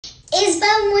Is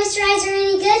Bubble Moisturizer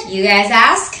any good? You guys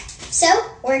ask? So,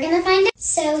 we're gonna find out.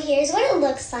 So, here's what it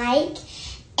looks like.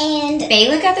 And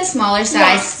Bayla got the smaller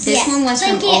size. Yes, This one was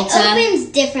from like Ulta. It opens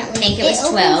differently. I think it was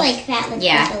opens 12. like that with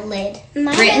Yeah. the lid.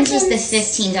 Britton's was the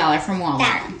 $15 from Walmart.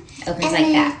 That one. Opens And like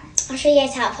then that. I'll show you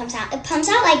guys how it pumps out. It pumps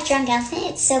out like Drunk Elephant.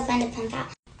 It's so fun to pump out.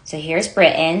 So here's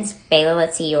Britton's. Bayla,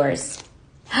 let's see yours.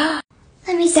 Let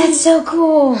me see. That's so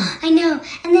cool. I know.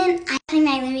 And then I put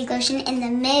my Lumi Glotion in the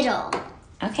middle.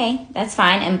 Okay, that's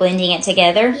fine. And blending it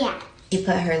together. Yeah. You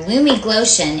put her Lumi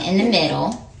Glotion in the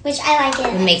middle. Which I like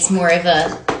it. It makes more of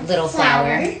a little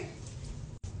flower.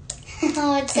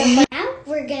 Oh, it's so fun. Now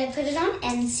we're going to put it on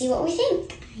and see what we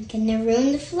think. I'm going to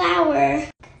ruin the flower.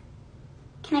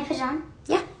 Can I put it on?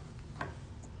 Yeah.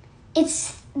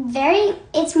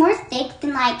 It's more thick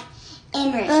than like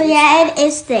Enrich. Oh yeah, it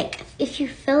is thick. If you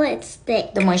feel it, it's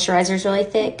thick. The moisturizer's really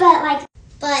thick.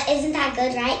 But isn't that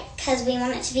good, right? Because we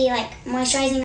want it to be like moisturizing